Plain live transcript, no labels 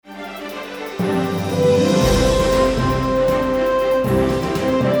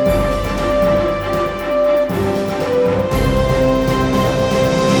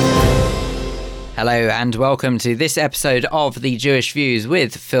Hello and welcome to this episode of The Jewish Views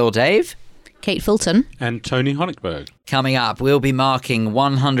with Phil Dave, Kate Fulton and Tony Honigberg. Coming up, we'll be marking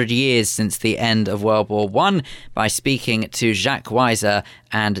 100 years since the end of World War I by speaking to Jacques Weisser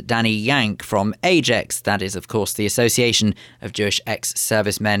and Danny Yank from AJEX. That is, of course, the Association of Jewish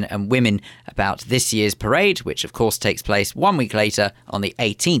Ex-Servicemen and Women, about this year's parade, which, of course, takes place 1 week later on the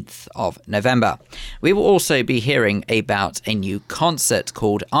 18th of November. We will also be hearing about a new concert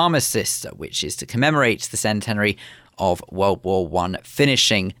called Armistice, which is to commemorate the centenary of World War I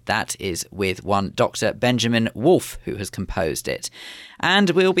finishing. That is with one Dr. Benjamin Wolf, who has composed it.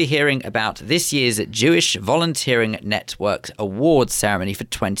 And we'll be hearing about this year's Jewish Volunteering Network Awards Ceremony for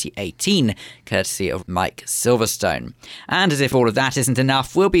 2018, courtesy of Mike Silverstone. And as if all of that isn't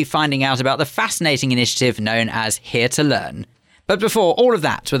enough, we'll be finding out about the fascinating initiative known as Here to Learn. But before all of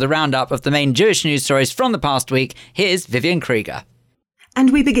that, with a roundup of the main Jewish news stories from the past week, here's Vivian Krieger.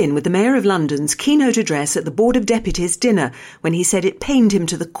 And we begin with the Mayor of London's keynote address at the Board of Deputies dinner, when he said it pained him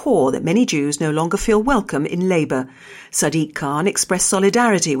to the core that many Jews no longer feel welcome in Labour. Sadiq Khan expressed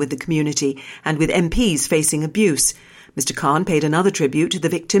solidarity with the community and with MPs facing abuse. Mr. Khan paid another tribute to the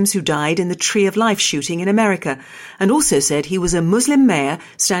victims who died in the Tree of Life shooting in America, and also said he was a Muslim mayor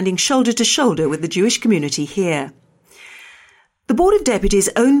standing shoulder to shoulder with the Jewish community here. The Board of Deputies'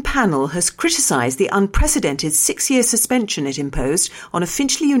 own panel has criticised the unprecedented 6-year suspension it imposed on a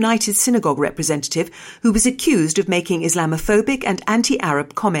Finchley United Synagogue representative who was accused of making Islamophobic and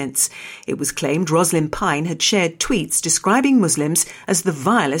anti-Arab comments. It was claimed Roslyn Pine had shared tweets describing Muslims as the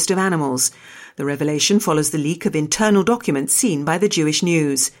vilest of animals. The revelation follows the leak of internal documents seen by the Jewish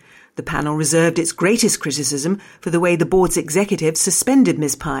News. The panel reserved its greatest criticism for the way the board's executive suspended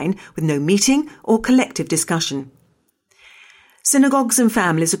Ms. Pine with no meeting or collective discussion. Synagogues and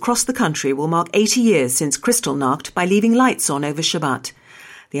families across the country will mark 80 years since Kristallnacht by leaving lights on over Shabbat.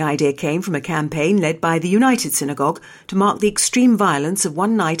 The idea came from a campaign led by the United Synagogue to mark the extreme violence of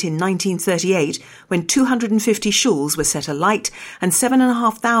one night in 1938 when 250 shuls were set alight and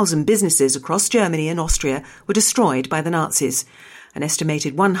 7,500 businesses across Germany and Austria were destroyed by the Nazis. An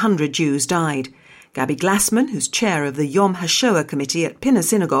estimated 100 Jews died. Gabby Glassman, who's chair of the Yom HaShoah committee at Pinner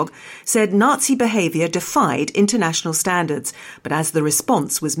Synagogue, said Nazi behaviour defied international standards, but as the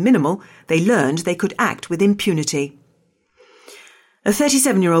response was minimal, they learned they could act with impunity. A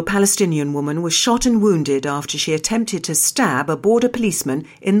 37-year-old Palestinian woman was shot and wounded after she attempted to stab a border policeman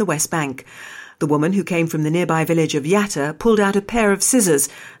in the West Bank. The woman, who came from the nearby village of Yatta, pulled out a pair of scissors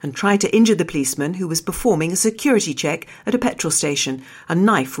and tried to injure the policeman who was performing a security check at a petrol station. A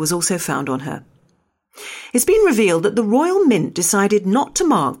knife was also found on her. It's been revealed that the Royal Mint decided not to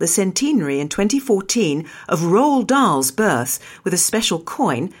mark the centenary in 2014 of Roald Dahl's birth with a special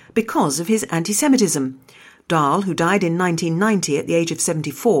coin because of his anti-Semitism. Dahl, who died in 1990 at the age of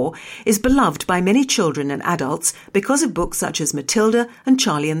 74, is beloved by many children and adults because of books such as Matilda and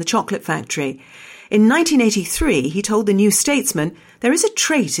Charlie and the Chocolate Factory. In 1983, he told the New Statesman, "There is a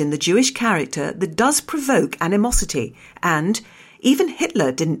trait in the Jewish character that does provoke animosity, and even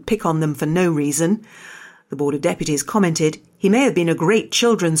Hitler didn't pick on them for no reason." The Board of Deputies commented, "He may have been a great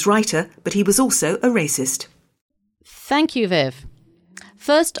children's writer, but he was also a racist." Thank you, Viv.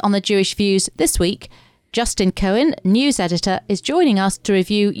 First on the Jewish Views this week, Justin Cohen, news editor, is joining us to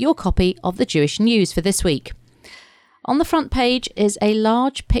review your copy of the Jewish News for this week. On the front page is a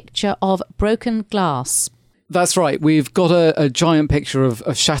large picture of broken glass. That's right. We've got a giant picture of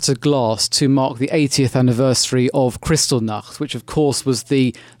shattered glass to mark the 80th anniversary of Kristallnacht, which of course was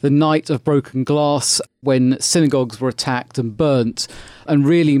the night of broken glass when synagogues were attacked and burnt, and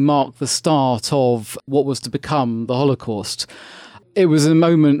really marked the start of what was to become the Holocaust. It was a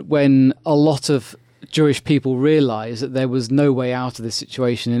moment when a lot of Jewish people realised that there was no way out of this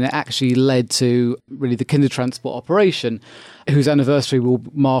situation, and it actually led to really the Kindertransport operation, whose anniversary we'll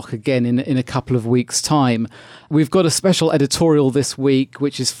mark again in a couple of weeks' time. We've got a special editorial this week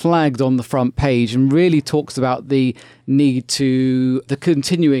which is flagged on the front page and really talks about the need to the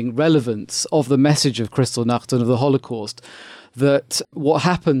continuing relevance of the message of Kristallnacht and of the Holocaust. That what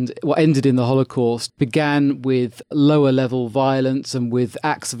ended in the Holocaust began with lower level violence and with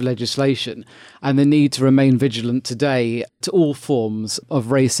acts of legislation, and the need to remain vigilant today to all forms of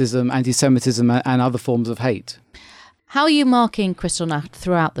racism, anti-Semitism and other forms of hate. How are you marking Kristallnacht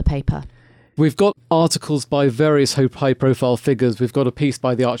throughout the paper? We've got articles by various high-profile figures. We've got a piece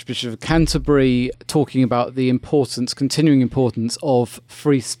by the Archbishop of Canterbury talking about the continuing importance of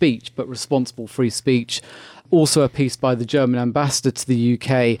free speech, but responsible free speech. Also a piece by the German ambassador to the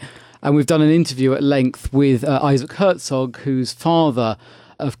UK. And we've done an interview at length with Isaac Herzog, whose father,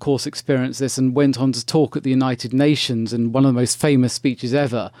 of course, experienced this and went on to talk at the United Nations in one of the most famous speeches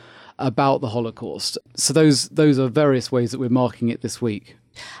ever about the Holocaust. So those are various ways that we're marking it this week.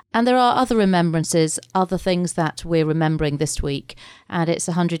 And there are other remembrances, other things that we're remembering this week. And it's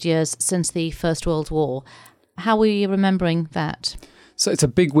 100 years since the First World War. How are we remembering that? So it's a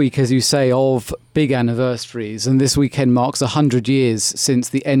big week, as you say, of big anniversaries. And this weekend marks 100 years since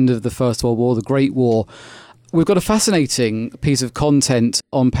the end of the First World War, the Great War. We've got a fascinating piece of content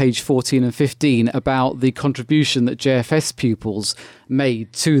on page 14 and 15 about the contribution that JFS pupils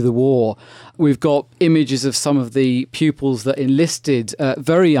made to the war. We've got images of some of the pupils that enlisted at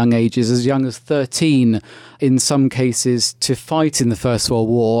very young ages, as young as 13, in some cases, to fight in the First World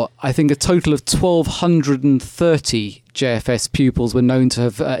War. I think a total of 1,230 JFS pupils were known to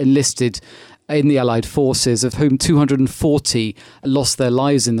have enlisted in the Allied forces, of whom 240 lost their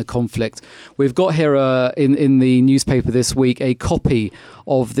lives in the conflict. We've got here in the newspaper this week a copy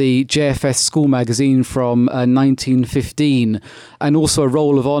of the JFS school magazine from 1915, and also a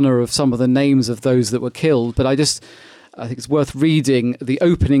roll of honour of some of the names of those that were killed. But I think it's worth reading the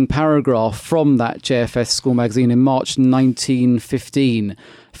opening paragraph from that JFS school magazine in March 1915.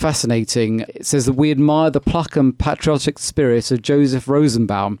 Fascinating. It says that we admire the pluck and patriotic spirit of Joseph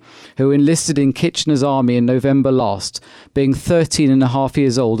Rosenbaum, who enlisted in Kitchener's army in November last, being 13 and a half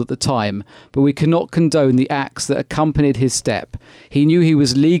years old at the time, but we cannot condone the acts that accompanied his step. He knew he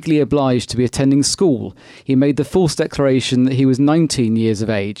was legally obliged to be attending school. He made the false declaration that he was 19 years of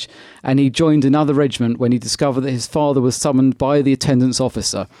age, and he joined another regiment when he discovered that his father was summoned by the attendance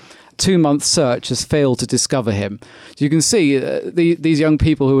officer. 2-month search has failed to discover him. So you can see these young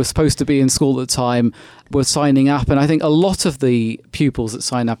people who were supposed to be in school at the time were signing up, and I think a lot of the pupils that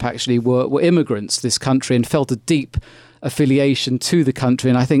signed up actually were immigrants to this country and felt a deep affiliation to the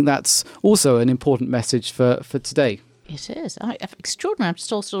country, and I think that's also an important message for today. It is. Extraordinary. I'm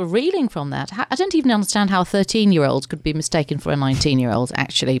still sort of reeling from that. I don't even understand how a 13-year-old could be mistaken for a 19-year-old,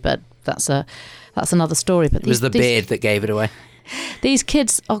 actually, but that's another story. But it was the beard that gave it away. These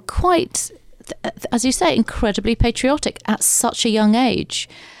kids are quite, as you say, incredibly patriotic at such a young age.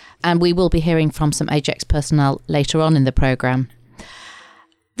 And we will be hearing from some AJEX personnel later on in the programme.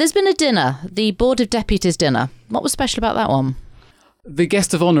 There's been a dinner, the Board of Deputies dinner. What was special about that one? The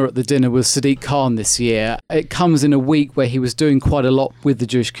guest of honour at the dinner was Sadiq Khan this year. It comes in a week where he was doing quite a lot with the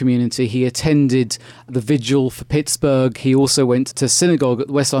Jewish community. He attended the vigil for Pittsburgh. He also went to synagogue at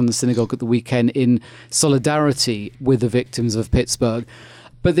the West London Synagogue at the weekend in solidarity with the victims of Pittsburgh.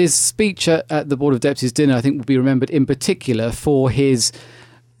 But this speech at the Board of Deputies dinner, I think, will be remembered in particular for his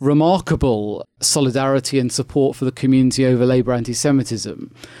remarkable solidarity and support for the community over Labour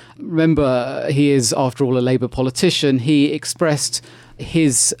anti-Semitism. Remember, he is, after all, a Labour politician. He expressed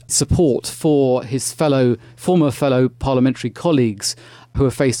his support for his former fellow parliamentary colleagues who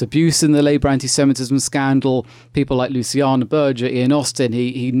have faced abuse in the Labour anti-Semitism scandal, people like Luciana Berger, Ian Austin.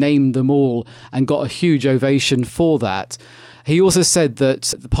 He named them all and got a huge ovation for that. He also said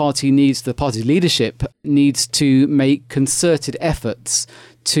that the party leadership needs to make concerted efforts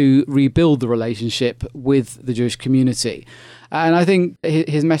to rebuild the relationship with the Jewish community. And I think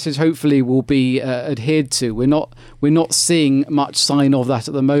his message hopefully will be adhered to. We're not seeing much sign of that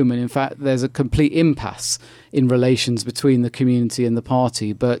at the moment. In fact, there's a complete impasse in relations between the community and the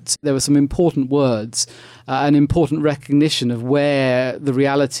party. But there were some important words, an important recognition of where the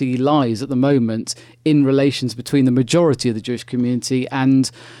reality lies at the moment in relations between the majority of the Jewish community and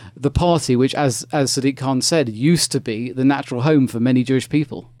the party, which, as Sadiq Khan said, used to be the natural home for many Jewish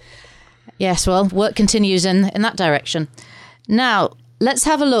people. Yes, well, work continues in that direction. Now, let's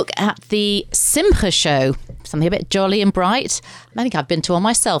have a look at the Simcha show, something a bit jolly and bright. I think I've been to one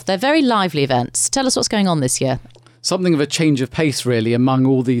myself. They're very lively events. Tell us what's going on this year. Something of a change of pace, really, among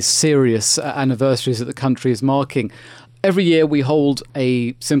all these serious anniversaries that the country is marking. Every year we hold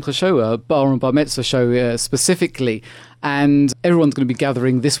a Simcha show, a bar and bar mitzvah show specifically, and everyone's going to be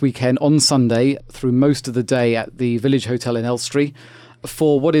gathering this weekend on Sunday through most of the day at the Village Hotel in Elstree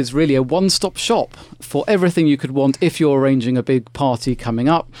for what is really a one-stop shop for everything you could want if you're arranging a big party coming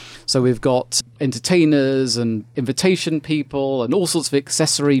up. So we've got entertainers and invitation people and all sorts of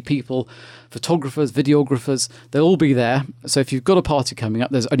accessory people, photographers, videographers. They'll all be there. So if you've got a party coming up,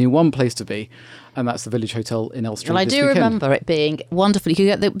 there's only one place to be, and that's the Village Hotel in Elstree. Well, I do remember it being wonderful.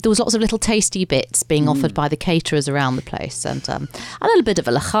 There was lots of little tasty bits being offered by the caterers around the place, and a little bit of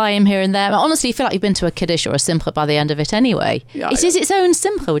a l'chaim here and there. I honestly feel like you've been to a Kiddush or a Simcha by the end of it anyway. Yeah, it is its own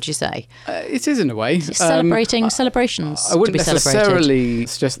Simcha, would you say? It is in a way. It's celebrating celebrations. I wouldn't necessarily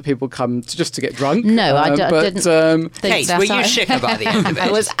suggest that people come just to get get drunk. No, I didn't think Kate, that. were you shicker by the end of it?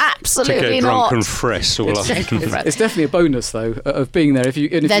 I was absolutely to get not. drunk and fresh all afternoon. It's definitely a bonus, though, of being there.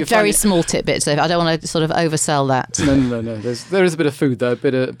 They're very small tidbits, so I don't want to sort of oversell that. No. There is a bit of food, though, a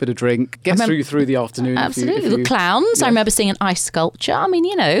bit of drink. Gets through the afternoon. Absolutely. If you, the clowns. yeah. I remember seeing an ice sculpture. I mean,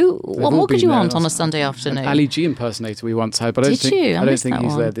 what more could you want on a Sunday afternoon? Ali G impersonator we once had, but I don't think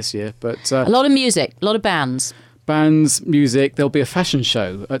he's there this year. But a lot of music, a lot of bands. Bands, music. There'll be a fashion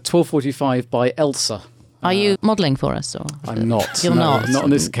show at 12:45 by Elsa. Are you modelling for us? Or? I'm not. You're not? Not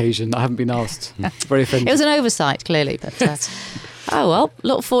on this occasion. I haven't been asked. Very offended. It was an oversight, clearly. But oh, well,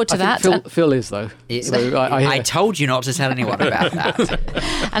 look forward to that. Phil is, though. So I told you not to tell anyone about that.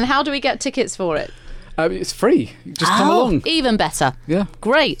 And how do we get tickets for it? It's free. Just come along. Even better. Yeah.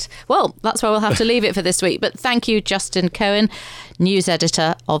 Great. Well, that's where we'll have to leave it for this week. But thank you, Justin Cohen, news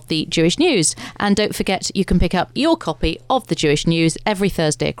editor of the Jewish News. And don't forget, you can pick up your copy of the Jewish News every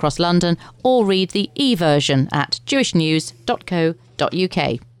Thursday across London, or read the e-version at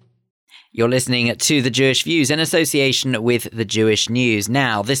jewishnews.co.uk. You're listening to The Jewish Views in association with The Jewish News.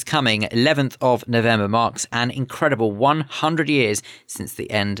 Now, this coming 11th of November marks an incredible 100 years since the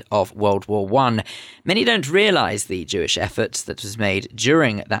end of World War I. Many don't realise the Jewish effort that was made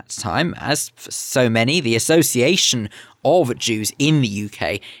during that time, as for so many, the association of Jews in the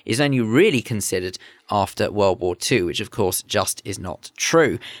UK is only really considered after World War II, which of course just is not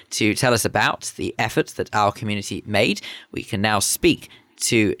true. To tell us about the effort that our community made, we can now speak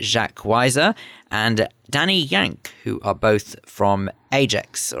to Jacques Weisser and Danny Yank, who are both from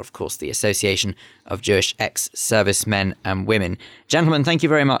AJEX, or of course the Association of Jewish Ex-Servicemen and Women. Gentlemen, thank you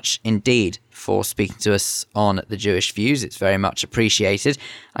very much indeed for speaking to us on The Jewish Views. It's very much appreciated.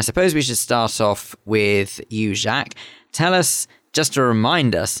 I suppose we should start off with you, Jacques. Tell us, just to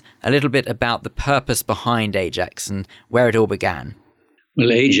remind us, a little bit about the purpose behind AJEX and where it all began. Well,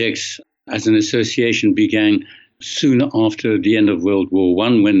 AJEX as an association began soon after the end of World War I,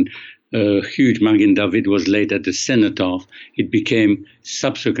 when a huge Magen David was laid at the cenotaph. It became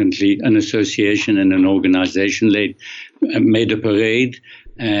subsequently an association and an organization, made a parade,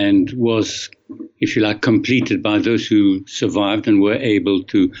 and was, if you like, completed by those who survived and were able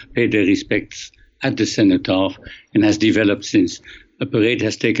to pay their respects at the cenotaph, and has developed since. A parade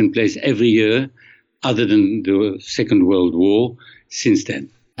has taken place every year, other than the Second World War, since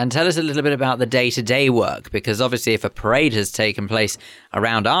then. And tell us a little bit about the day-to-day work, because obviously if a parade has taken place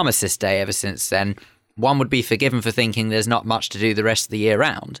around Armistice Day ever since then, one would be forgiven for thinking there's not much to do the rest of the year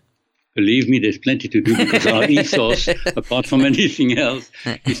round. Believe me, there's plenty to do, because our ethos, apart from anything else,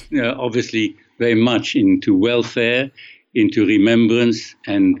 is obviously very much into welfare, into remembrance,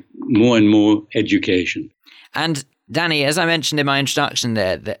 and more education. And Danny, as I mentioned in my introduction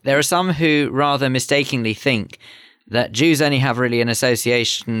there are some who rather mistakenly think that Jews only have really an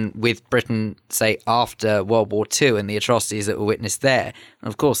association with Britain, say, after World War II and the atrocities that were witnessed there. And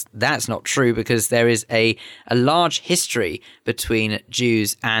of course, that's not true, because there is a large history between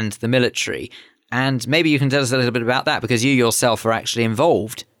Jews and the military. And maybe you can tell us a little bit about that, because you yourself are actually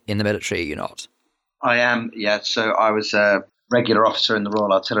involved in the military, are you not? I am, yeah. So I was a regular officer in the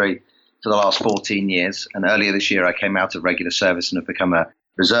Royal Artillery for the last 14 years. And earlier this year, I came out of regular service and have become a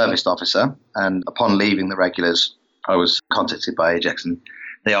reservist officer. And upon leaving the regulars, I was contacted by AJEX, and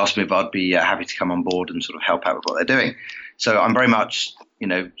they asked me if I'd be happy to come on board and sort of help out with what they're doing. So I'm very much,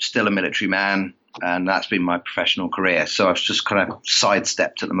 still a military man, and that's been my professional career. So I've just kind of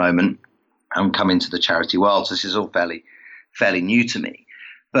sidestepped at the moment and come into the charity world. So this is all fairly new to me.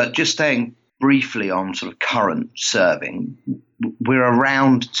 But just staying briefly on sort of current serving, we're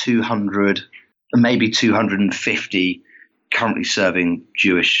around 200, maybe 250 currently serving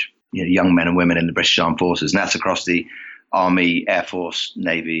Jewish young men and women in the British Armed Forces, and that's across the Army, Air Force,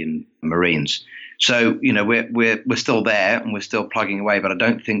 Navy, and Marines. So, we're still there and we're still plugging away, but I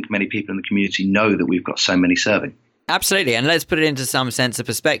don't think many people in the community know that we've got so many serving. Absolutely, and let's put it into some sense of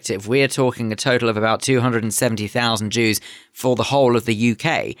perspective. We are talking a total of about 270,000 Jews for the whole of the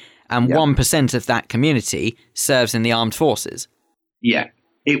UK, and 1% of that community serves in the armed forces. Yeah,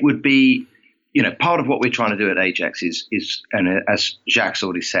 it would be. Part of what we're trying to do at AJEX is, and as Jacques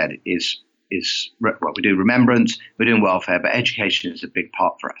already said, is what we do, remembrance, we're doing welfare, but education is a big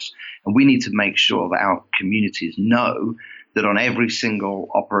part for us. And we need to make sure that our communities know that on every single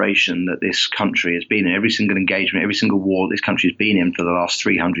operation that this country has been in, every single engagement, every single war this country has been in for the last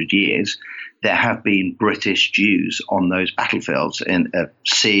 300 years, there have been British Jews on those battlefields in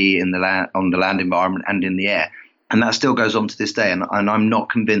sea, in the land, on the land environment, and in the air. And that still goes on to this day. And I'm not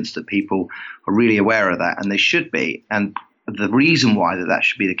convinced that people are really aware of that, and they should be. And the reason why that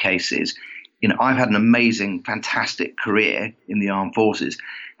should be the case is I've had an amazing, fantastic career in the armed forces.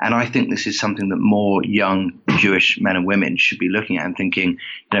 And I think this is something that more young Jewish men and women should be looking at and thinking,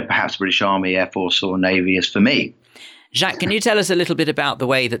 perhaps British Army, Air Force or Navy is for me. Jacques, can you tell us a little bit about the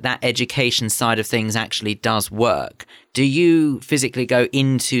way that education side of things actually does work? Do you physically go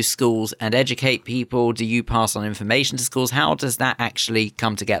into schools and educate people? Do you pass on information to schools? How does that actually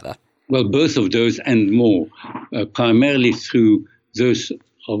come together? Well, both of those and more, primarily through those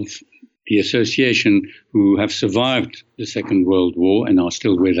of the association who have survived the Second World War and are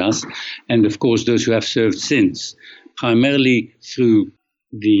still with us, and of course those who have served since, primarily through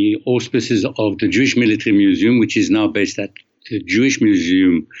the auspices of the Jewish Military Museum, which is now based at the Jewish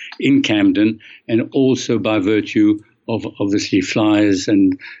Museum in Camden, and also by virtue of obviously flyers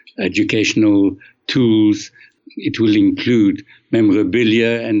and educational tools. It will include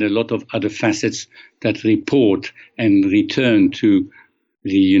memorabilia and a lot of other facets that report and return to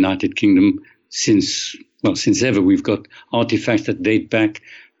the United Kingdom since ever. We've got artifacts that date back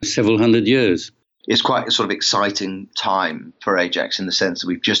several hundred years. It's quite a sort of exciting time for AJEX in the sense that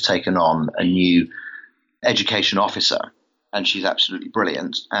we've just taken on a new education officer, and she's absolutely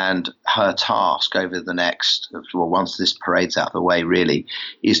brilliant. And her task over the next, once this parade's out of the way, really,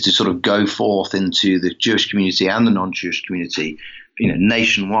 is to sort of go forth into the Jewish community and the non-Jewish community,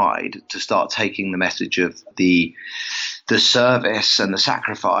 nationwide, to start taking the message of the service and the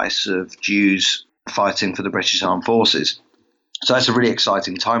sacrifice of Jews fighting for the British Armed Forces. So that's a really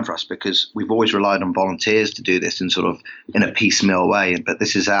exciting time for us because we've always relied on volunteers to do this in a piecemeal way. But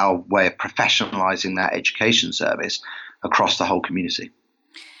this is our way of professionalising that education service across the whole community.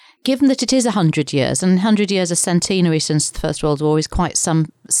 Given that it is 100 years, and 100 years, a centenary since the First World War, is quite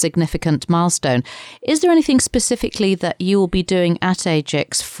some significant milestone, is there anything specifically that you will be doing at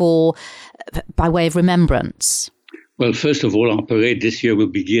AJEX by way of remembrance? Well, first of all, our parade this year will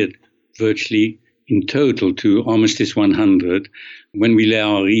be geared virtually in total to Armistice 100 when we lay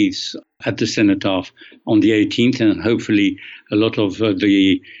our wreaths at the Cenotaph on the 18th, and hopefully a lot of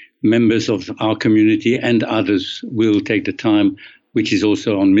the members of our community and others will take the time, which is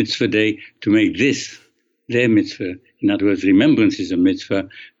also on Mitzvah Day, to make this their mitzvah. In other words, remembrance is a mitzvah.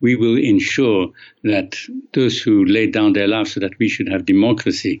 We will ensure that those who laid down their lives so that we should have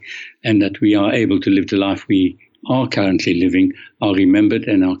democracy and that we are able to live the life we are currently living are remembered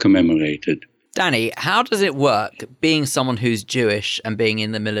and are commemorated. Danny, how does it work being someone who's Jewish and being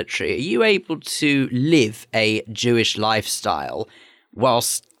in the military? Are you able to live a Jewish lifestyle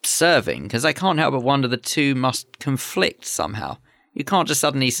whilst serving? Because I can't help but wonder the two must conflict somehow. You can't just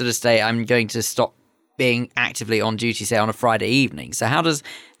suddenly sort of say, I'm going to stop being actively on duty, say, on a Friday evening. So how does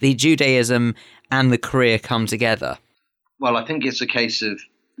the Judaism and the career come together? Well, I think it's a case of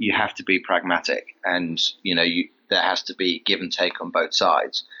you have to be pragmatic and, there has to be give and take on both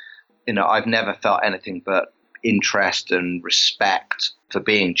sides. I've never felt anything but interest and respect for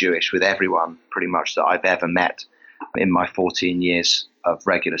being Jewish with everyone pretty much that I've ever met in my 14 years of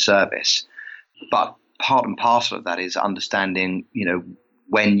regular service. But part and parcel of that is understanding,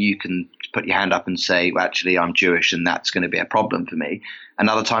 when you can put your hand up and say, well, actually, I'm Jewish and that's going to be a problem for me. And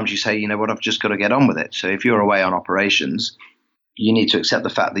other times you say, you know what, I've just got to get on with it. So if you're away on operations, you need to accept the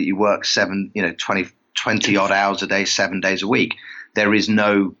fact that you work 20 odd hours a day, 7 days a week. There is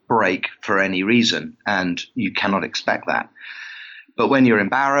no break for any reason, and you cannot expect that. But when you're in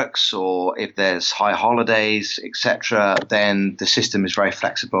barracks or if there's high holidays, etc., then the system is very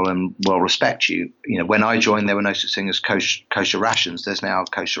flexible and will respect you. When I joined, there were no such thing as kosher rations. There's now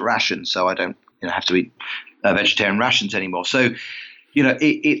kosher rations, so I don't have to eat vegetarian rations anymore. So,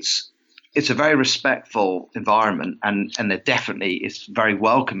 it's a very respectful environment, and it's very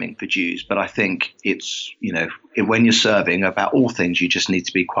welcoming for Jews. But I think it's, when you're serving, about all things, you just need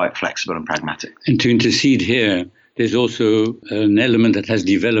to be quite flexible and pragmatic. And to intercede here, there's also an element that has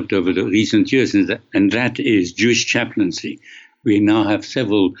developed over the recent years, and that is Jewish chaplaincy. We now have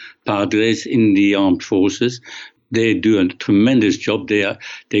several padres in the armed forces. They do a tremendous job.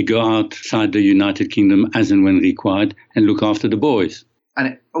 They go outside the United Kingdom as and when required and look after the boys.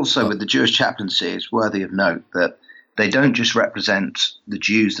 And also with the Jewish chaplaincy, it's worthy of note that they don't just represent the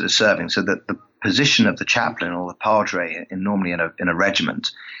Jews that are serving, so that the position of the chaplain or the padre normally in a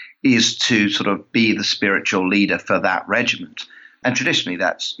regiment is to sort of be the spiritual leader for that regiment. And traditionally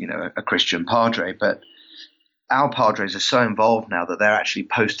that's, a Christian padre, but our padres are so involved now that they're actually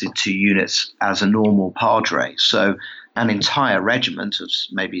posted to units as a normal padre. So an entire regiment of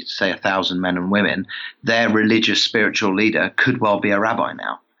maybe, say, 1,000 men and women, their religious spiritual leader could well be a rabbi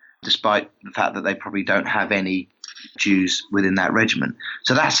now, despite the fact that they probably don't have any Jews within that regiment.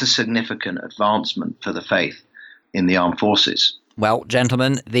 So that's a significant advancement for the faith in the armed forces. Well,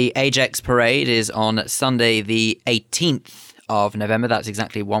 gentlemen, the AJEX parade is on Sunday, the 18th of November. That's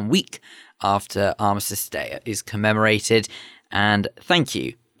exactly 1 week after Armistice Day is commemorated. And thank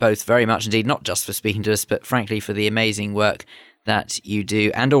you both very much indeed, not just for speaking to us, but frankly for the amazing work that you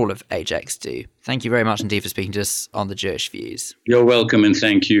do and all of AJEX do. Thank you very much indeed for speaking to us on the Jewish Views. You're welcome, and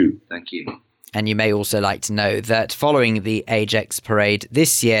thank you. Thank you. And you may also like to know that following the AJEX parade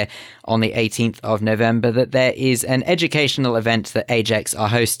this year on the 18th of November, that there is an educational event that AJEX are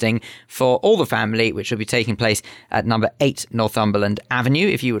hosting for all the family, which will be taking place at number 8 Northumberland Avenue.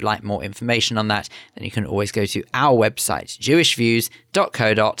 If you would like more information on that, then you can always go to our website,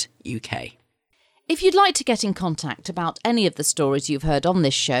 jewishviews.co.uk. If you'd like to get in contact about any of the stories you've heard on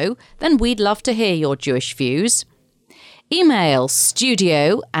this show, then we'd love to hear your Jewish views. Email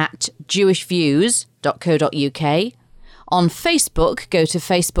studio@jewishviews.co.uk. On Facebook, go to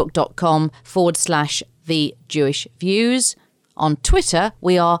facebook.com/The Jewish Views. On Twitter,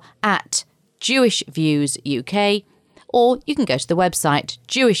 we are @JewishViewsUK. Or you can go to the website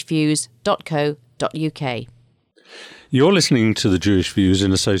jewishviews.co.uk. You're listening to the Jewish Views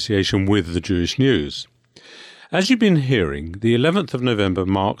in association with the Jewish News. As you've been hearing, the 11th of November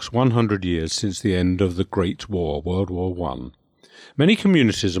marks 100 years since the end of the Great War, World War I. Many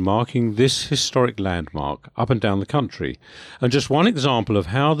communities are marking this historic landmark up and down the country, and just one example of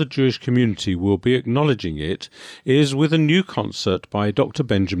how the Jewish community will be acknowledging it is with a new concert by Dr.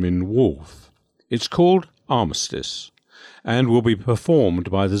 Benjamin Wolf. It's called Armistice, and will be performed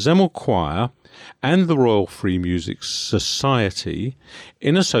by the Zemel Choir and the Royal Free Music Society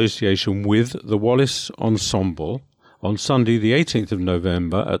in association with the Wallace Ensemble on Sunday the 18th of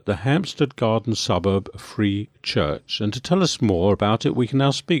November at the Hampstead Garden Suburb Free Church. And to tell us more about it, we can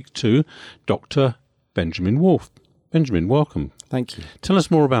now speak to Dr. Benjamin Wolf. Benjamin, welcome. Thank you. Tell us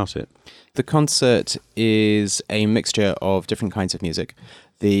more about it. The concert is a mixture of different kinds of music.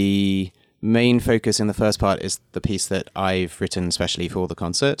 The main focus in the first part is the piece that I've written especially for the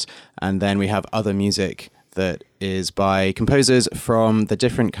concert, and then we have other music that is by composers from the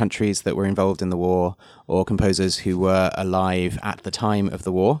different countries that were involved in the war, or composers who were alive at the time of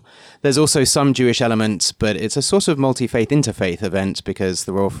the war. There's also some Jewish elements, but it's a sort of multi-faith, interfaith event because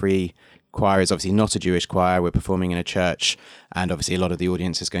the Royal Free Choir is obviously not a Jewish choir. We're performing in a church, and obviously a lot of the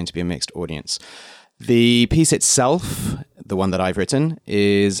audience is going to be a mixed audience. The piece itself, the one that I've written,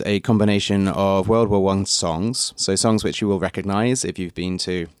 is a combination of World War I songs, so songs which you will recognise if you've been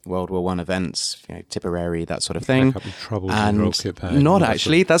to World War I events, Tipperary, that sort of thing. And not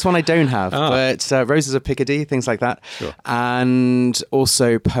actually, that's one I don't have, but Roses of Picardy, things like that. Sure. And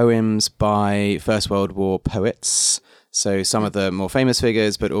also poems by First World War poets, so some of the more famous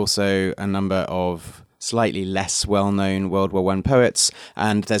figures, but also a number of slightly less well-known World War I poets,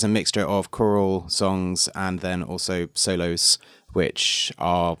 and there's a mixture of choral songs and then also solos, which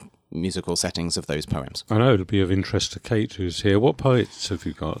are musical settings of those poems. I know it'll be of interest to Kate, who's here. What poets have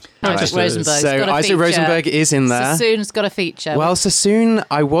you got? Isaac Rosenberg's got a Isaac feature. Rosenberg is in there. Sassoon's got a feature. Well, Sassoon,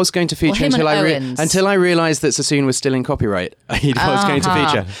 I was going to feature him until and I realised that Sassoon was still in copyright. He was going to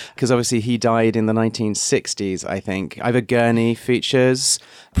feature because obviously he died in the 1960s, I think. Ivor Gurney features.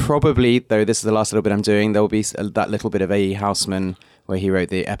 Probably, though this is the last little bit I'm doing, there will be that little bit of A.E. Houseman where he wrote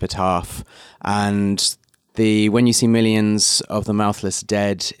the epitaph, and the When You See Millions of the Mouthless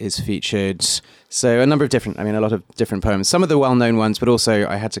Dead is featured. So a number of a lot of different poems. Some of the well-known ones, but also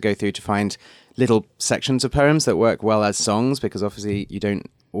I had to go through to find little sections of poems that work well as songs, because obviously you don't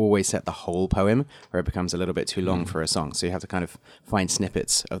always set the whole poem where it becomes a little bit too long for a song. So you have to kind of find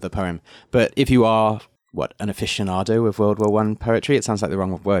snippets of the poem. But if you are an aficionado of World War I poetry, it sounds like the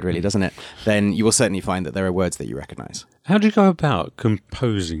wrong word really, doesn't it? Then you will certainly find that there are words that you recognise. How do you go about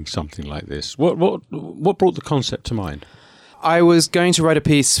composing something like this? What brought the concept to mind? I was going to write a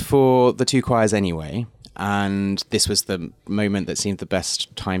piece for the two choirs anyway, and this was the moment that seemed the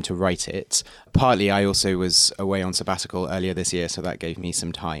best time to write it. Partly I also was away on sabbatical earlier this year, so that gave me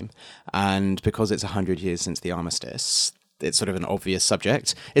some time. And because it's 100 years since the Armistice, it's sort of an obvious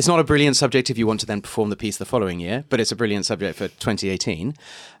subject. It's not a brilliant subject if you want to then perform the piece the following year, but it's a brilliant subject for 2018.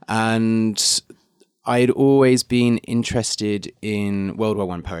 And I'd always been interested in World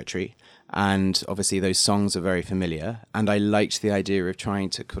War I poetry, and obviously those songs are very familiar, and I liked the idea of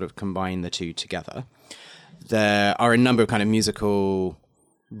trying to kind of combine the two together. There are a number of kind of musical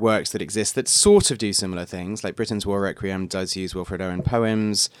works that exist that sort of do similar things, like Britain's War Requiem does use Wilfred Owen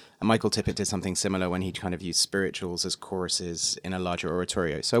poems, and Michael Tippett did something similar when he kind of used spirituals as choruses in a larger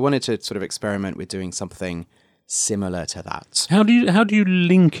oratorio. So I wanted to sort of experiment with doing something similar to that. How do you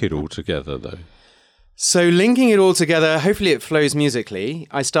link it all together, though? So linking it all together, hopefully it flows musically.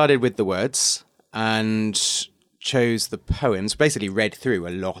 I started with the words and chose the poems, basically read through a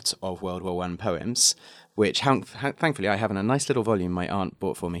lot of World War I poems, which thankfully I have in a nice little volume my aunt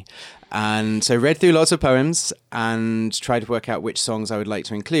bought for me. And so read through lots of poems and tried to work out which songs I would like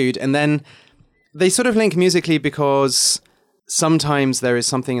to include. And then they sort of link musically because sometimes there is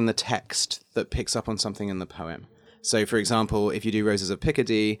something in the text that picks up on something in the poem. So, for example, if you do Roses of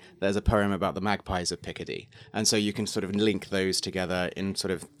Picardy, there's a poem about the magpies of Picardy. And so you can sort of link those together in sort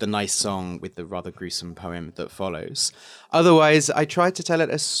of the nice song with the rather gruesome poem that follows. Otherwise, I tried to tell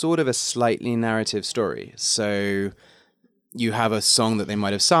it as sort of a slightly narrative story. So you have a song that they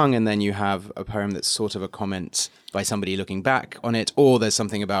might have sung, and then you have a poem that's sort of a comment by somebody looking back on it, or there's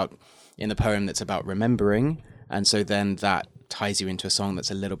something about in the poem that's about remembering. And so then that ties you into a song that's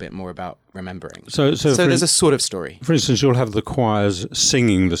a little bit more about remembering. So there's a sort of story. For instance, you'll have the choirs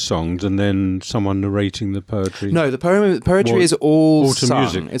singing the songs and then someone narrating the poetry. No, the poetry is all to sung.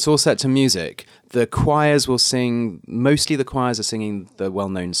 music. It's all set to music. The choirs will sing, mostly the choirs are singing the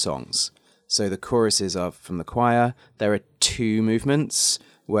well-known songs. So the choruses are from the choir. There are 2 movements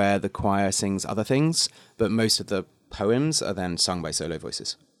where the choir sings other things, but most of the poems are then sung by solo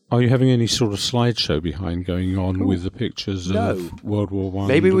voices. Are you having any sort of slideshow behind going on with the pictures of World War I?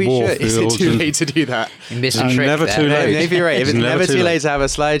 Maybe we should. Is it too late to do that? You missed a trick never there. too late. Maybe you're right. If it's never too late to have a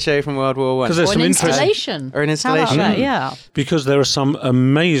slideshow from World War I. Because there's Or some an interesting installation. Or an installation. How about that? Yeah. Because there are some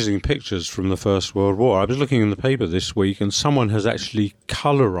amazing pictures from the First World War. I was looking in the paper this week, and someone has actually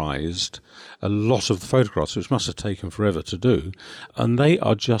colorized a lot of the photographs, which must have taken forever to do, and they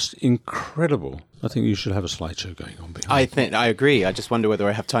are just incredible. I think you should have a slideshow going on behind. I agree. I just wonder whether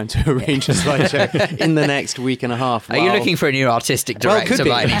I have time to arrange a slideshow in the next week and a half. Are you looking for a new artistic director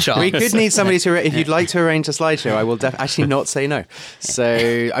by any chance? We could need somebody to. If you'd like to arrange a slideshow, I will actually not say no.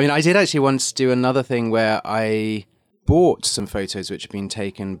 So, I mean, I did actually once do another thing where I bought some photos which had been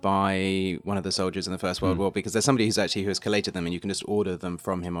taken by one of the soldiers in the First World War, because there's somebody who has collated them, and you can just order them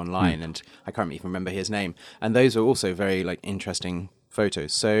from him online. And I can't even remember his name. And those are also very interesting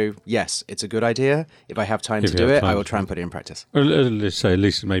photos. So yes, it's a good idea. If I have time to do it, I will try and put it in practice. Or let's say at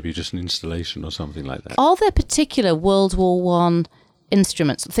least maybe just an installation or something like that. Are there particular World War I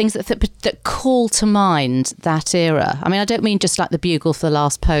instruments, things that call to mind that era? I mean, I don't mean just like the bugle for the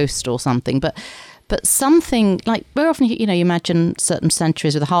last post or something, but something like very often, you imagine certain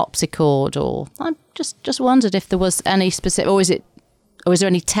centuries with a harpsichord, or I just wondered if there was any specific, or is there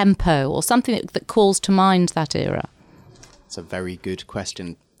any tempo or something that calls to mind that era? It's a very good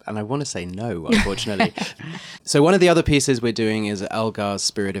question, and I want to say no, unfortunately. So one of the other pieces we're doing is Elgar's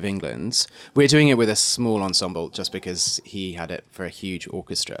Spirit of England. We're doing it with a small ensemble just because he had it for a huge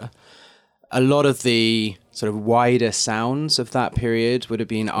orchestra. A lot of the sort of wider sounds of that period would have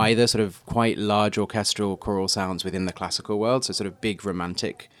been either sort of quite large orchestral choral sounds within the classical world, so sort of big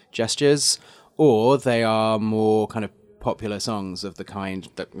romantic gestures, or they are more kind of popular songs of the kind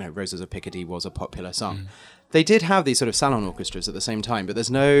that Roses of Picardy was a popular song. They did have these sort of salon orchestras at the same time, but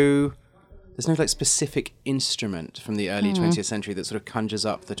there's no specific instrument from the early 20th century that sort of conjures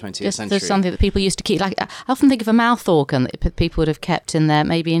up the 20th century. There's something that people used to keep. Like I often think of a mouth organ that people would have kept in there,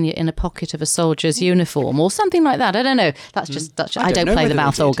 maybe in a pocket of a soldier's uniform or something like that. I don't know. That's just. I don't play the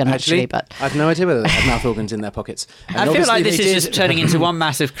mouth organ actually, but I've no idea whether they had mouth organs in their pockets. And I feel like this is just turning into one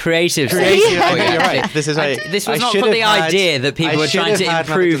massive creative. You're right. This is right. This was not from the idea that people were trying to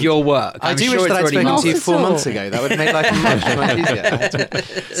improve your work. I do wish that I'd spoken to you 4 months ago. That would make life much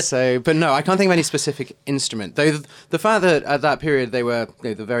easier. So, but no, I can't think of any specific instrument. Though the fact that at that period they were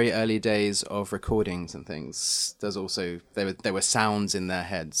the very early days of recordings and things, there's also there were sounds in their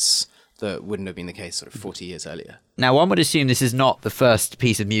heads that wouldn't have been the case sort of 40 years earlier. Now, one would assume this is not the first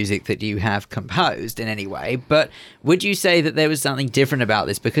piece of music that you have composed in any way, but would you say that there was something different about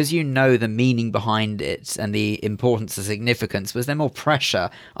this because you know the meaning behind it and the importance and significance? Was there more pressure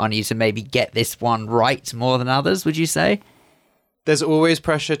on you to maybe get this one right more than others, would you say? There's always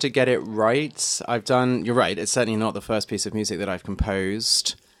pressure to get it right. You're right, it's certainly not the first piece of music that I've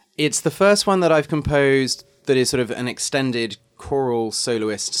composed. It's the first one that I've composed that is sort of an extended choral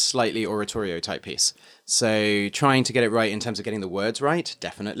soloist, slightly oratorio type piece. So trying to get it right in terms of getting the words right,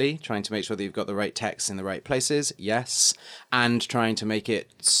 definitely. Trying to make sure that you've got the right text in the right places, yes. And trying to make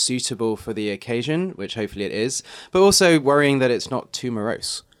it suitable for the occasion, which hopefully it is. But also worrying that it's not too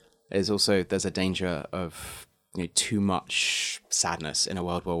morose. There's a danger of too much sadness in a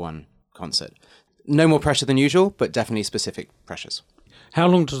World War I concert. No more pressure than usual, but definitely specific pressures. How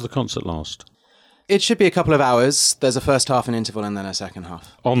long does the concert last? It should be a couple of hours. There's a first half, an interval, and then a second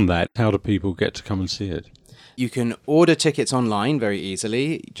half. On that, how do people get to come and see it? You can order tickets online very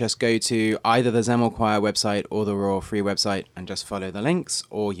easily. Just go to either the Zemel Choir website or the Royal Free website and just follow the links,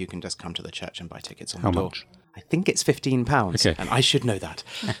 or you can just come to the church and buy tickets on the door. How much? I think it's £15, Okay. and I should know that.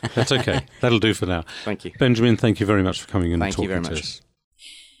 That's okay. That'll do for now. Thank you. Benjamin, thank you very much for coming in and Thank you talking very to much. us.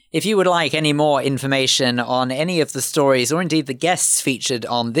 If you would like any more information on any of the stories or indeed the guests featured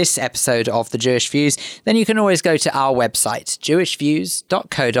on this episode of The Jewish Views, then you can always go to our website,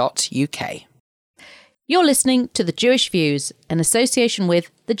 jewishviews.co.uk. You're listening to The Jewish Views in association with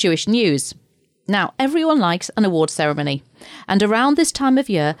The Jewish News. Now, everyone likes an awards ceremony, and around this time of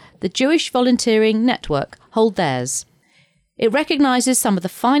year, the Jewish Volunteering Network hold theirs. It recognises some of the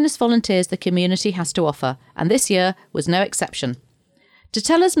finest volunteers the community has to offer, and this year was no exception. To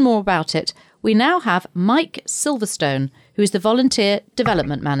tell us more about it, we now have Mike Silverstone, who is the Volunteer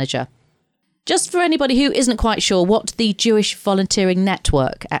Development Manager. Just for anybody who isn't quite sure what the Jewish Volunteering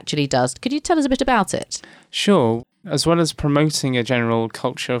Network actually does, could you tell us a bit about it? Sure. As well as promoting a general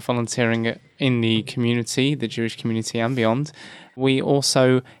culture of volunteering in the community, the Jewish community and beyond, we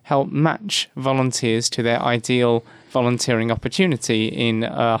also help match volunteers to their ideal volunteering opportunity in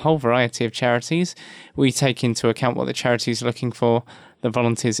a whole variety of charities. We take into account what the charity is looking for, the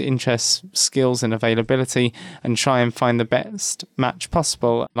volunteers' interests, skills and availability, and try and find the best match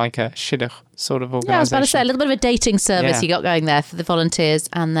possible, like a shidduch sort of organisation. Yeah, I was about to say, a little bit of a dating service you got going there for the volunteers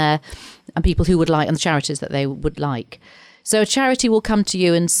and people who would like, and the charities that they would like. So a charity will come to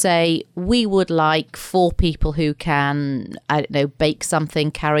you and say, we would like 4 people who can, I don't know, bake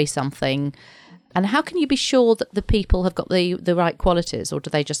something, carry something. And how can you be sure that the people have got the right qualities, or do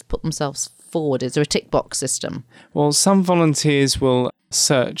they just put themselves forward? Is there a tick box system? Well, some volunteers will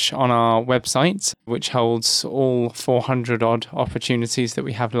search on our website, which holds all 400 odd opportunities that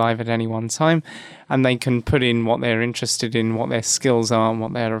we have live at any one time, and they can put in what they're interested in, what their skills are, and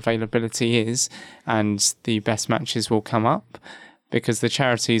what their availability is, and the best matches will come up, because the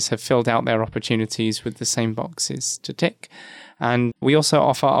charities have filled out their opportunities with the same boxes to tick. And we also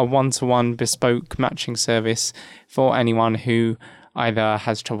offer a one-to-one bespoke matching service for anyone who either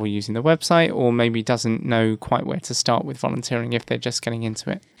has trouble using the website or maybe doesn't know quite where to start with volunteering if they're just getting into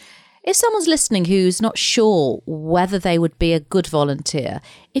it. If someone's listening who's not sure whether they would be a good volunteer,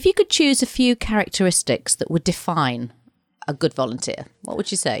 if you could choose a few characteristics that would define a good volunteer, what would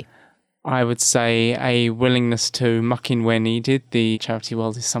you say? I would say a willingness to muck in where needed. The charity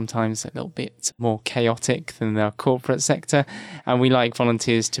world is sometimes a little bit more chaotic than the corporate sector, and we like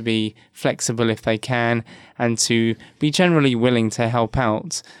volunteers to be flexible if they can and to be generally willing to help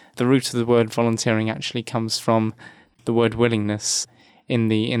out. The root of the word volunteering actually comes from the word willingness in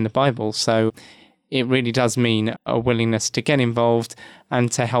the Bible, so it really does mean a willingness to get involved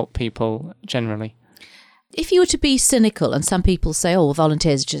and to help people generally. If you were to be cynical, and some people say, oh,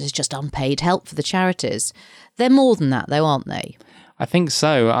 volunteers is just unpaid help for the charities, they're more than that though, aren't they? I think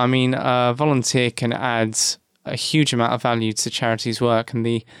so. I mean, a volunteer can add a huge amount of value to charities' work, and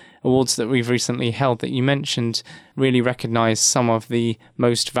the awards that we've recently held that you mentioned really recognise some of the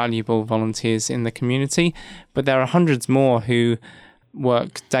most valuable volunteers in the community, but there are hundreds more who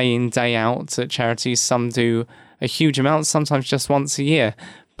work day in, day out at charities. Some do a huge amount, sometimes just once a year.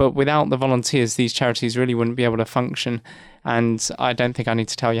 But without the volunteers, these charities really wouldn't be able to function. And I don't think I need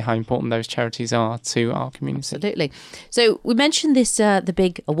to tell you how important those charities are to our community. Absolutely. So we mentioned this, the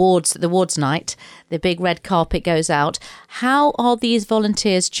big awards, the awards night, the big red carpet goes out. How are these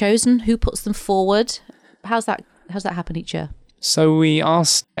volunteers chosen? Who puts them forward? How's that happen each year? So we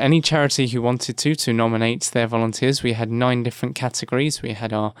asked any charity who wanted to nominate their volunteers. We had 9 different categories. We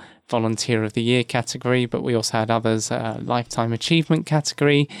had our Volunteer of the Year category, but we also had others, Lifetime Achievement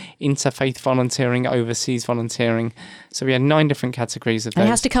category, Interfaith Volunteering, Overseas Volunteering. So we had 9 different categories of those. And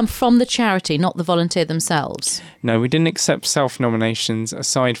it has to come from the charity, not the volunteer themselves? No, we didn't accept self-nominations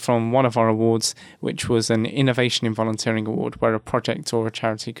aside from one of our awards, which was an Innovation in Volunteering award, where a project or a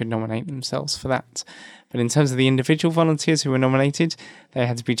charity could nominate themselves for that. But in terms of the individual volunteers who were nominated, they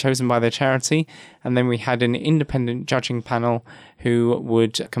had to be chosen by their charity. And then we had an independent judging panel who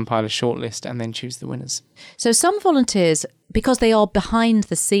would compile a shortlist and then choose the winners. So some volunteers, because they are behind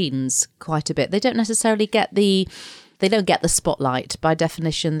the scenes quite a bit, they don't necessarily get the spotlight by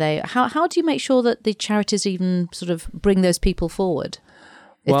definition. How do you make sure that the charities even sort of bring those people forward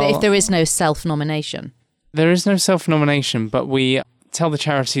if there is no self-nomination? There is no self-nomination, but we tell the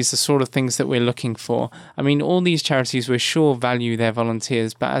charities the sort of things that we're looking for. I mean, all these charities, we're sure, value their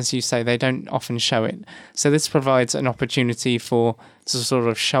volunteers, but as you say, they don't often show it. So this provides an opportunity to sort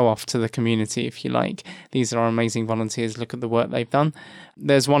of show off to the community, if you like. These are amazing volunteers, look at the work they've done.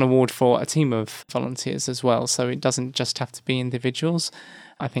 There's one award for a team of volunteers as well, so it doesn't just have to be individuals.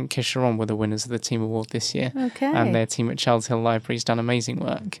 I think Kisharon were the winners of the team award this year. Okay. And their team at Childs Hill Library has done amazing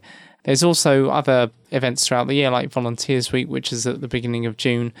work. There's also other events throughout the year, like Volunteers Week, which is at the beginning of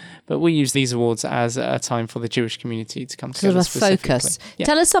June. But we use these awards as a time for the Jewish community to come together. Sort of a focus. Yeah.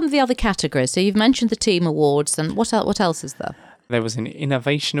 Tell us some of the other categories. So you've mentioned the team awards, and what else is there? There was an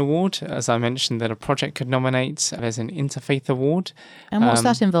Innovation Award, as I mentioned, that a project could nominate. There's an Interfaith Award. And what's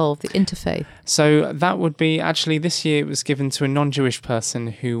that involved, the interfaith? So that would be, actually this year it was given to a non-Jewish person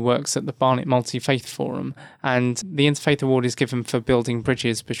who works at the Barnet Multi-Faith Forum. And the Interfaith Award is given for building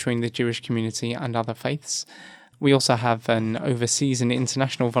bridges between the Jewish community and other faiths. We also have an Overseas and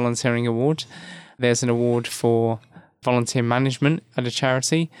International Volunteering Award. There's an award for volunteer management at a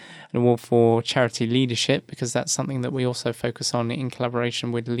charity, an award for charity leadership, because that's something that we also focus on in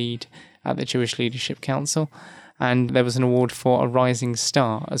collaboration with LEAD at the Jewish Leadership Council. And there was an award for a rising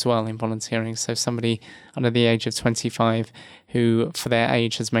star as well in volunteering, so somebody under the age of 25 who for their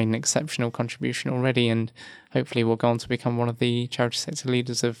age has made an exceptional contribution already and hopefully will go on to become one of the charity sector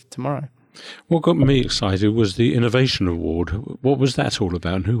leaders of tomorrow. What got me excited was the Innovation Award. What was that all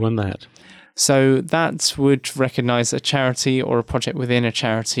about and who won that? So that would recognise a charity or a project within a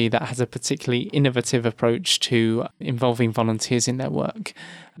charity that has a particularly innovative approach to involving volunteers in their work.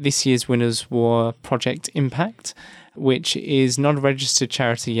 This year's winners were Project Impact, which is not a registered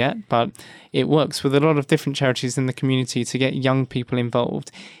charity yet, but it works with a lot of different charities in the community to get young people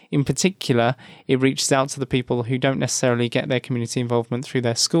involved. In particular, it reaches out to the people who don't necessarily get their community involvement through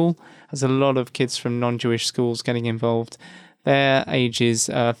their school. There's a lot of kids from non-Jewish schools getting involved. Their age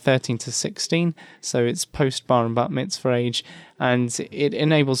is 13 to 16, so it's post-bar and bat mitzvah age, and it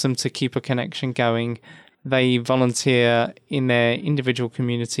enables them to keep a connection going. They volunteer in their individual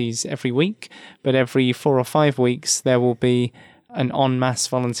communities every week, but every 4 or 5 weeks there will be an en masse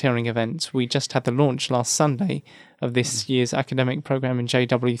volunteering event. We just had the launch last Sunday of this year's academic programme in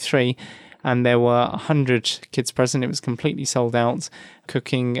JW3, and there were 100 kids present. It was completely sold out,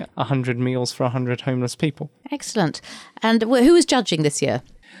 cooking 100 meals for 100 homeless people. Excellent. And who was judging this year?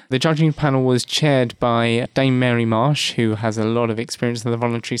 The judging panel was chaired by Dame Mary Marsh, who has a lot of experience in the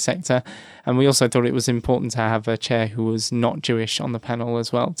voluntary sector. And we also thought it was important to have a chair who was not Jewish on the panel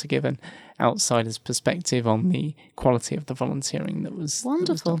as well, to give an outsider's perspective on the quality of the volunteering that was Wonderful.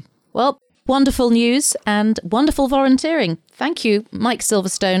 That was done. Well, wonderful news and wonderful volunteering. Thank you, Mike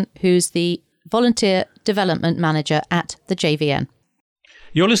Silverstone, who's the Volunteer Development Manager at the JVN.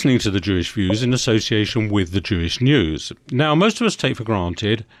 You're listening to The Jewish Views in association with the Jewish News. Now, most of us take for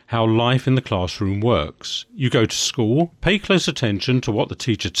granted how life in the classroom works. You go to school, pay close attention to what the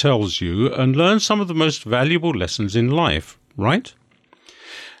teacher tells you, and learn some of the most valuable lessons in life, right?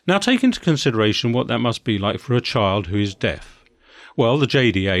 Now, take into consideration what that must be like for a child who is deaf. Well, the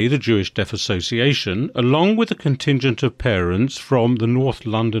JDA, the Jewish Deaf Association, along with a contingent of parents from the North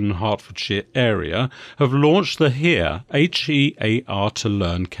London and Hertfordshire area, have launched the HEAR, H-E-A-R to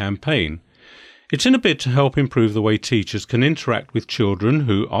Learn campaign. It's in a bid to help improve the way teachers can interact with children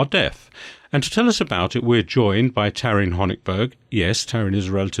who are deaf. And to tell us about it, we're joined by Taryn Honigberg. Yes, Taryn is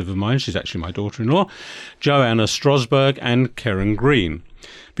a relative of mine. She's actually my daughter-in-law. Joanna Strasberg and Karen Green.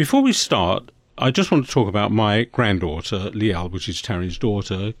 Before we start, I just want to talk about my granddaughter, Liel, which is Taryn's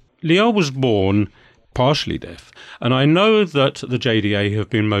daughter. Liel was born partially deaf, and I know that the JDA have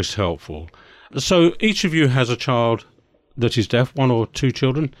been most helpful. So each of you has a child that is deaf, 1 or 2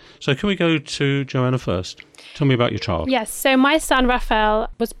 children. So can we go to Joanna first? Tell me about your child. Yes, so my son Raphael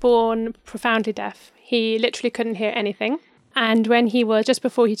was born profoundly deaf. He literally couldn't hear anything. And when he was just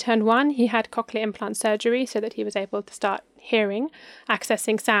before he turned 1, he had cochlear implant surgery so that he was able to start hearing,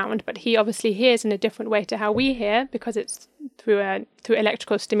 accessing sound. But he obviously hears in a different way to how we hear because it's through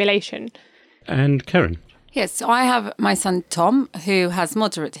electrical stimulation. And Karen? Yes, so I have my son Tom, who has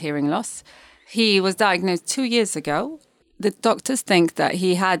moderate hearing loss. He was diagnosed 2 years ago. The doctors think that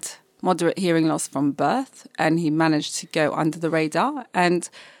he had moderate hearing loss from birth, and he managed to go under the radar and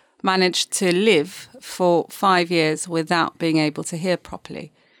managed to live for 5 years without being able to hear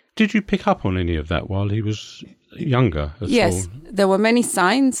properly. Did you pick up on any of that while he was younger at all? Yes, there were many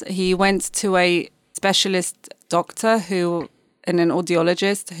signs. He went to a specialist doctor and an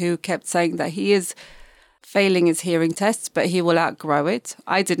audiologist who kept saying that he is failing his hearing tests, but he will outgrow it.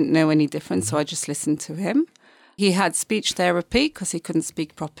 I didn't know any difference, so I just listened to him. He had speech therapy because he couldn't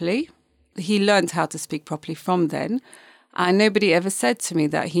speak properly. He learned how to speak properly from then. And nobody ever said to me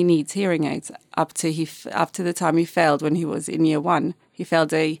that he needs hearing aids up to the time he failed when he was in year 1. He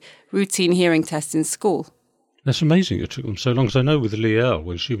failed a routine hearing test in school. That's amazing it took them so long, because I know with Liel,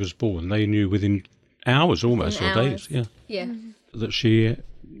 when she was born, they knew within hours almost, or days, that she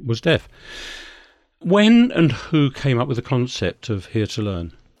was deaf. When and who came up with the concept of Here to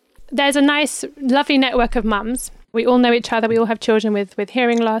Learn? There's a nice, lovely network of mums We all know each other. We all have children with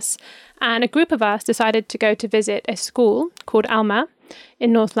hearing loss. And a group of us decided to go to visit a school called Alma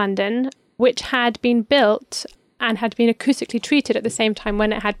in North London, which had been built and had been acoustically treated at the same time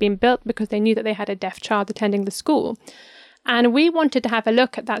when it had been built, because they knew that they had a deaf child attending the school. And we wanted to have a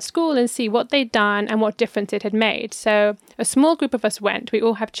look at that school and see what they'd done and what difference it had made. So a small group of us went. We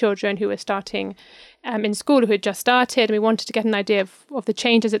all have children who were starting in school, who had just started. And we wanted to get an idea of the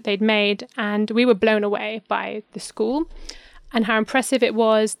changes that they'd made. And we were blown away by the school and how impressive it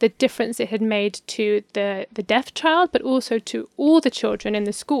was, the difference it had made to the deaf child, but also to all the children in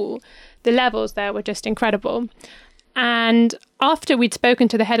the school. The levels there were just incredible. And after we'd spoken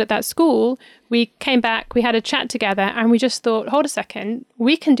to the head at that school, we came back, we had a chat together, and we just thought, hold a second,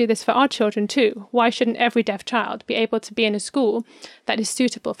 we can do this for our children too. Why shouldn't every deaf child be able to be in a school that is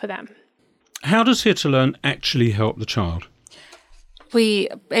suitable for them? How does Here to Learn actually help the child? We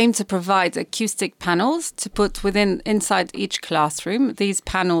aim to provide acoustic panels to put inside each classroom. These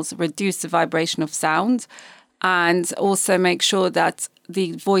panels reduce the vibration of sound and also make sure that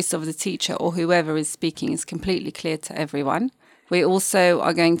the voice of the teacher or whoever is speaking is completely clear to everyone. We also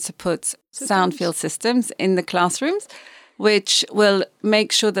are going to put sound field systems in the classrooms, which will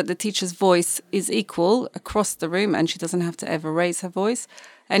make sure that the teacher's voice is equal across the room and she doesn't have to ever raise her voice.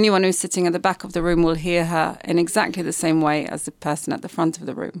 Anyone who's sitting at the back of the room will hear her in exactly the same way as the person at the front of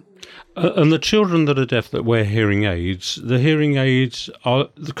the room. And the children that are deaf that wear hearing aids, the hearing aids are,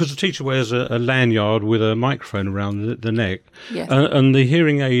 because the teacher wears a lanyard with a microphone around the neck, Yes. And the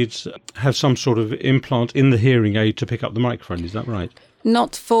hearing aids have some sort of implant in the hearing aid to pick up the microphone, is that right?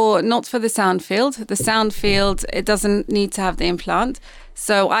 Not for the sound field. The sound field, it doesn't need to have the implant.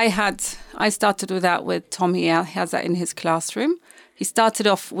 So I started with that with Tom. He has that in his classroom. He started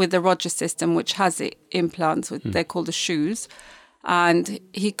off with the Roger system, which has the implants, they're called the shoes, and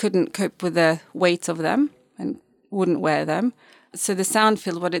he couldn't cope with the weight of them and wouldn't wear them. So the sound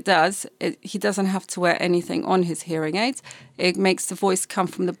field, what it does, he doesn't have to wear anything on his hearing aids. It makes the voice come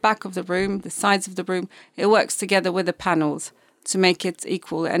from the back of the room, the sides of the room. It works together with the panels to make it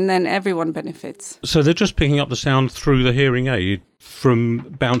equal, and then everyone benefits. So they're just picking up the sound through the hearing aid from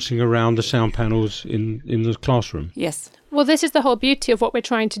bouncing around the sound panels in the classroom? Yes. Well, this is the whole beauty of what we're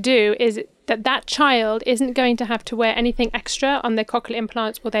trying to do, is that child isn't going to have to wear anything extra on their cochlear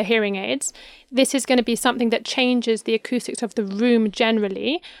implants or their hearing aids. This is going to be something that changes the acoustics of the room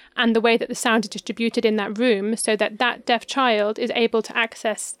generally and the way that the sound is distributed in that room, so that deaf child is able to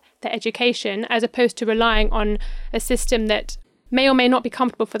access their education, as opposed to relying on a system that may or may not be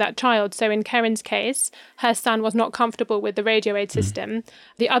comfortable for that child. So in Karen's case, her son was not comfortable with the radio aid system.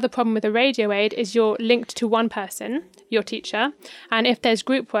 The other problem with the radio aid is you're linked to one person, your teacher, and if there's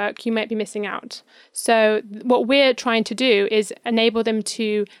group work, you might be missing out. So what we're trying to do is enable them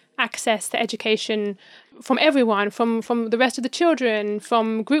to access the education from everyone, from the rest of the children,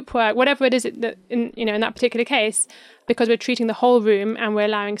 from group work, whatever it is that in that particular case, because we're treating the whole room and we're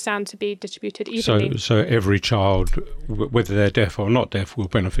allowing sound to be distributed evenly. So every child, whether they're deaf or not deaf, will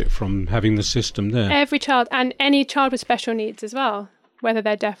benefit from having the system there? Every child, and any child with special needs as well, whether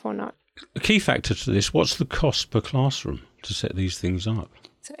they're deaf or not. A key factor to this, what's the cost per classroom to set these things up?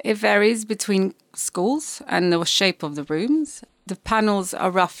 So it varies between schools and the shape of the rooms. The panels are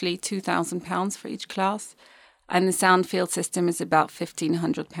roughly £2,000 for each class, and the sound field system is about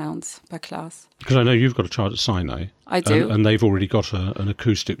 £1,500 per class. Because I know you've got a child at Sinai. I do. And they've already got an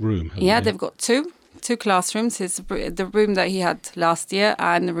acoustic room, haven't they? They've got two classrooms, the room that he had last year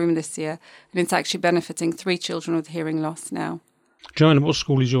and the room this year. And it's actually benefiting 3 children with hearing loss now. Joanna, what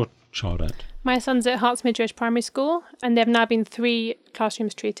school is your child at? My son's at Hartsmere Jewish Primary School, and there have now been 3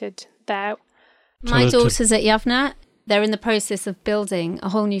 classrooms treated there. My daughter's at Yavna. They're in the process of building a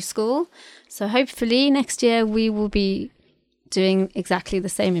whole new school. So hopefully next year we will be doing exactly the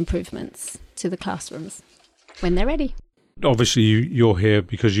same improvements to the classrooms when they're ready. Obviously, you're here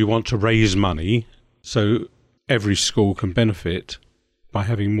because you want to raise money, so every school can benefit by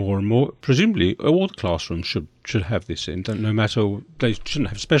having more and more. Presumably, all the classrooms should have this in. No matter, they shouldn't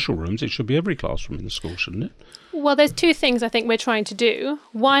have special rooms. It should be every classroom in the school, shouldn't it? Well, there's 2 things I think we're trying to do.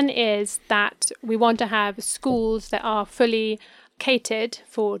 One is that we want to have schools that are fully catered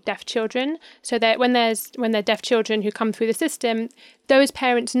for deaf children, so that when they're deaf children who come through the system, those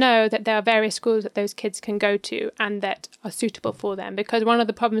parents know that there are various schools that those kids can go to and that are suitable for them. Because one of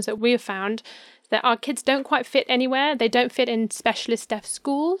the problems that we have found that our kids don't quite fit anywhere. They don't fit in specialist deaf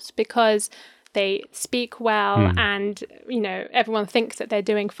schools because they speak well and, everyone thinks that they're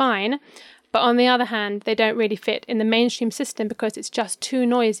doing fine. But on the other hand, they don't really fit in the mainstream system because it's just too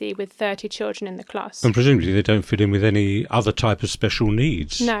noisy with 30 children in the class. And presumably they don't fit in with any other type of special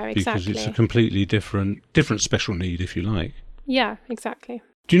needs. No, exactly. Because it's a completely different special need, if you like. Yeah, exactly.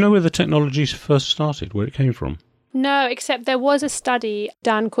 Do you know where the technology first started, where it came from? No, except there was a study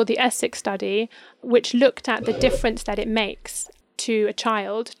done called the AJEX study, which looked at the difference that it makes to a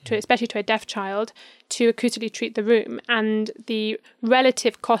child, especially to a deaf child, to acoustically treat the room. And the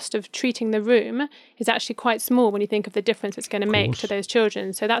relative cost of treating the room is actually quite small when you think of the difference it's going to make to those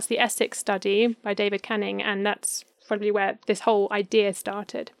children. So that's the AJEX study by David Canning, and that's probably where this whole idea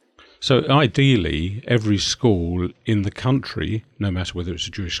started. So ideally, every school in the country, no matter whether it's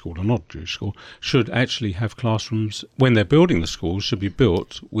a Jewish school or not a Jewish school, should actually have classrooms. When they're building the schools, should be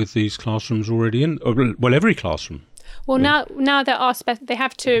built with these classrooms already in. Well, every classroom. Well, now there are they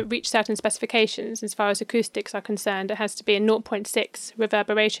have to reach certain specifications as far as acoustics are concerned. It has to be a 0.6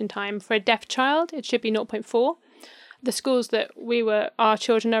 reverberation time. For a deaf child, it should be 0.4. The schools that our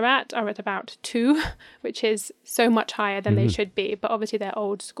children are at about 2, which is so much higher than they should be. But obviously they're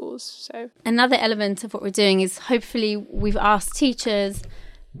old schools. So another element of what we're doing is hopefully we've asked teachers,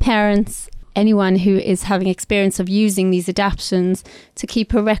 parents, anyone who is having experience of using these adaptations to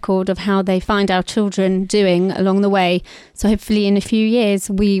keep a record of how they find our children doing along the way. So hopefully in a few years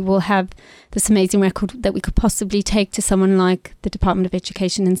we will have this amazing record that we could possibly take to someone like the Department of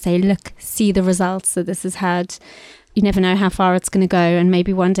Education and say, look, see the results that this has had. You never know how far it's going to go, and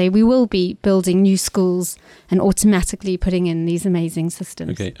maybe one day we will be building new schools and automatically putting in these amazing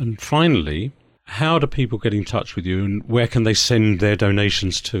systems. Okay, and finally, how do people get in touch with you, and where can they send their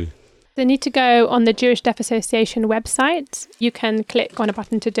donations to? They need to go on the Jewish Deaf Association website. You can click on a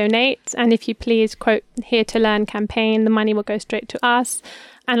button to donate, and if you please quote Here to Learn campaign, the money will go straight to us.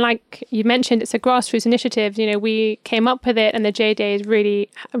 And like you mentioned, it's a grassroots initiative. You know, we came up with it, and the JDA is really,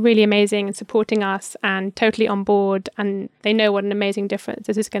 really amazing and supporting us and totally on board. And they know what an amazing difference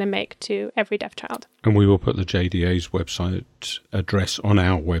this is going to make to every deaf child. And we will put the JDA's website address on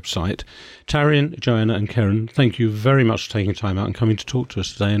our website. Taryn, Joanna and Karen, thank you very much for taking time out and coming to talk to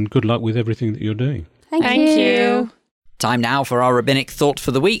us today, and good luck with everything that you're doing. Thank you. Time now for our Rabbinic Thought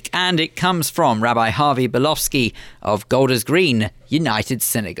for the week, and it comes from Rabbi Harvey Belovski of Golders Green United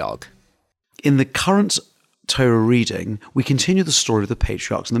Synagogue. In the current Torah reading, we continue the story of the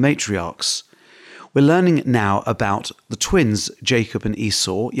patriarchs and the matriarchs. We're learning now about the twins, Jacob and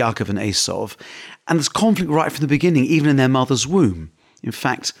Esau, Yaakov and Esau, and there's conflict right from the beginning, even in their mother's womb. In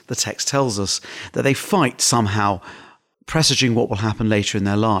fact, the text tells us that they fight somehow, presaging what will happen later in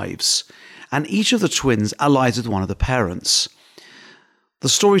their lives. And each of the twins allies with one of the parents. The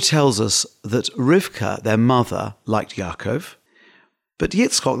story tells us that Rivka, their mother, liked Yaakov, but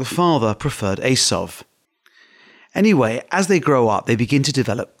Yitzchak, the father, preferred Esau. Anyway, as they grow up, they begin to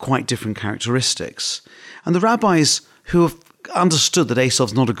develop quite different characteristics. And the rabbis who have understood that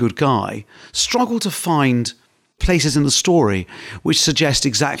Esau's not a good guy struggle to find places in the story which suggest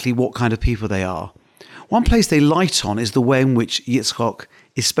exactly what kind of people they are. One place they light on is the way in which Yitzchak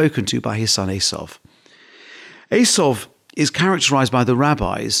is spoken to by his son Esau. Esau is characterized by the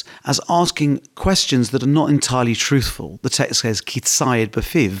rabbis as asking questions that are not entirely truthful. The text says, Kitzayed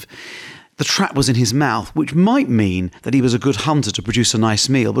befiv, the trap was in his mouth, which might mean that he was a good hunter to produce a nice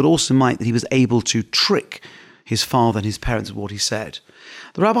meal, but also might that he was able to trick his father and his parents with what he said.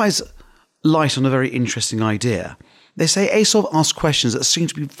 The rabbis light on a very interesting idea. They say Esau asked questions that seem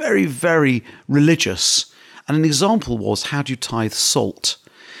to be very, very religious. And an example was, how do you tithe salt?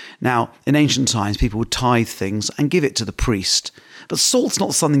 Now, in ancient times, people would tithe things and give it to the priest. But salt's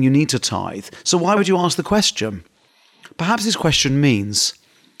not something you need to tithe. So why would you ask the question? Perhaps this question means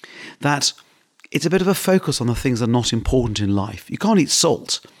that it's a bit of a focus on the things that are not important in life. You can't eat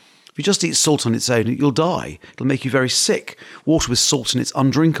salt. If you just eat salt on its own, you'll die. It'll make you very sick. Water with salt in it's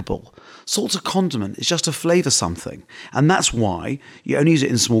undrinkable. Salt's a condiment. It's just to flavour something. And that's why you only use it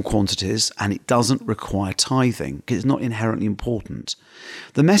in small quantities, and it doesn't require tithing, because it's not inherently important.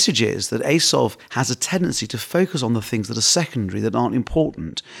 The message is that Esau has a tendency to focus on the things that are secondary, that aren't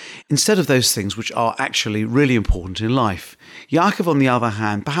important, instead of those things which are actually really important in life. Yaakov, on the other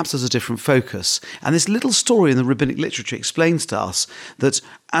hand, perhaps has a different focus. And this little story in the rabbinic literature explains to us that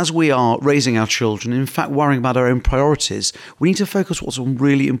as we are raising our children, in fact worrying about our own priorities, we need to focus what's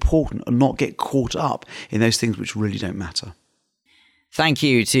really important and not get caught up in those things which really don't matter. Thank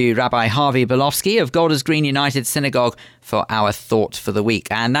you to Rabbi Harvey Belovski of Golders Green United Synagogue for our thought for the week.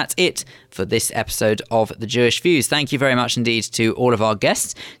 And that's it for this episode of The Jewish Views. Thank you very much indeed to all of our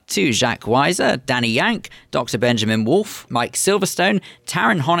guests, to Jacques Weisser, Danny Yank, Dr. Benjamin Wolf, Mike Silverstone,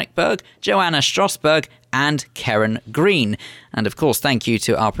 Taryn Honigberg, Joanna Strasberg, and Karen Green. And of course, thank you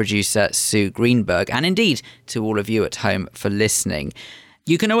to our producer, Sue Greenberg, and indeed to all of you at home for listening.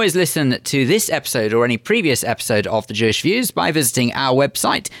 You can always listen to this episode or any previous episode of The Jewish Views by visiting our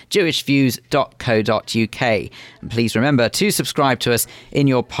website, jewishviews.co.uk. And please remember to subscribe to us in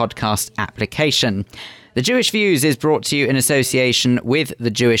your podcast application. The Jewish Views is brought to you in association with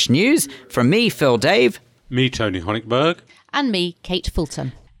The Jewish News. From me, Phil Dave. Me, Tony Honigberg. And me, Kate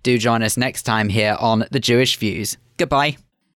Fulton. Do join us next time here on The Jewish Views. Goodbye.